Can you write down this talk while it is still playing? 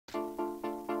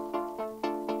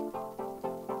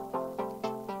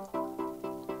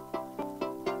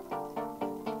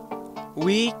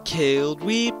We killed,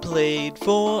 we played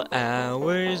for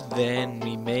hours, then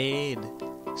we made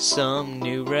some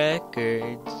new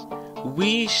records.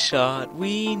 We shot,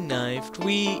 we knifed,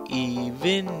 we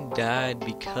even died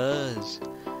because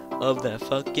of that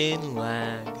fucking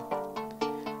lag.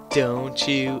 Don't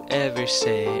you ever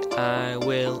say I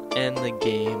will end the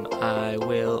game, I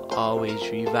will always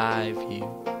revive you.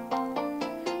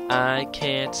 I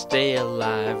can't stay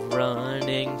alive,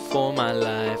 running for my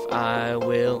life, I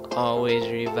will always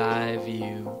revive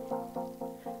you.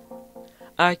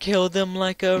 I killed them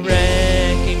like a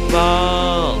wrecking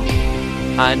ball,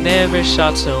 I never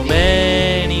shot so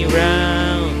many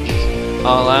rounds.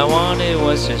 All I wanted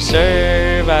was to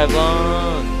survive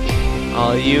long,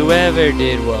 all you ever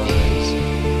did was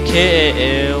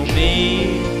kill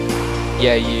me.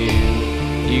 Yeah,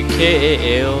 you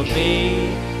killed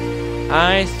me.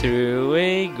 I threw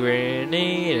a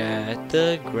grenade at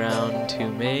the ground to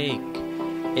make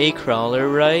a crawler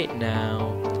right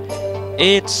now.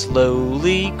 It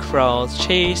slowly crawls,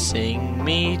 chasing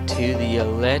me to the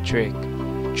electric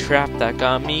trap that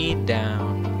got me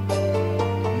down.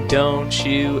 Don't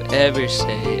you ever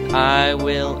say I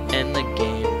will end the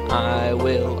game, I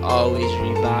will always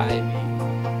revive you.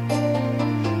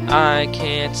 I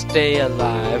can't stay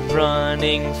alive,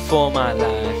 running for my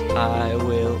life, I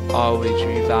will always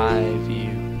revive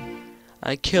you.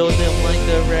 I killed him like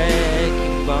a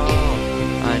wrecking ball,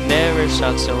 I never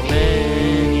shot so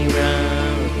many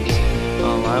rounds.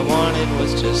 All I wanted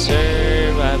was to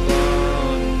survive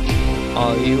long,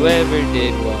 all you ever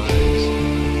did was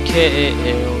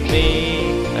kill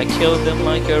me. I killed them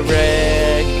like a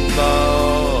wrecking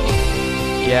ball,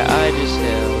 yeah, I just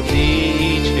held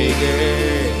the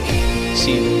trigger,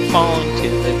 see them falling to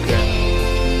the ground.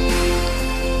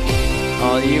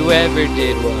 All you ever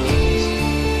did was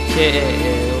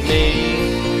kill me.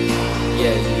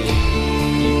 Yeah,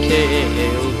 you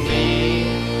killed me.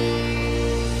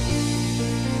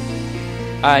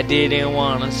 I didn't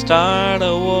wanna start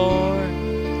a war,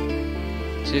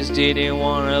 just didn't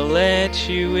wanna let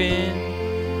you in.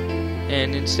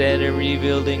 And instead of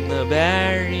rebuilding the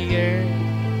barrier,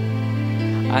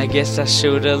 I guess I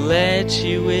should've let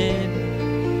you in.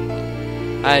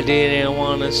 I didn't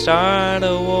wanna start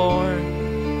a war,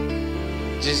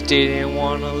 just didn't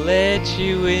wanna let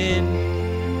you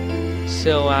in.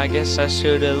 So I guess I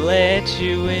should've let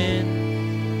you in.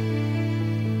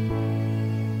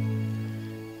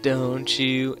 Don't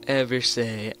you ever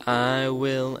say I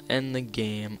will end the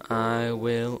game, I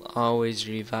will always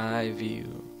revive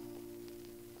you.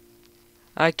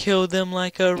 I killed them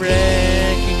like a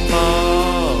wrecking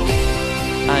ball,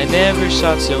 I never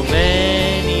shot so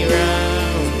many rounds.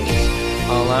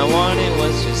 All I wanted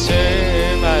was to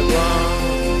survive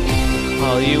long,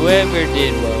 all you ever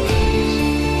did was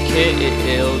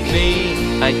killed me.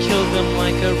 I killed them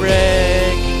like a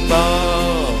wrecking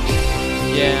ball,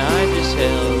 yeah, I just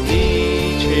held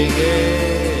the trigger,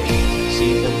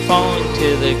 see them falling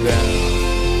to the ground.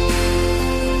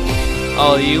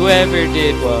 All you ever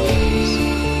did was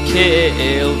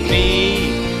killed me.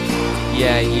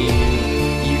 Yeah, you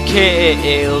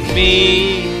killed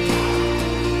me.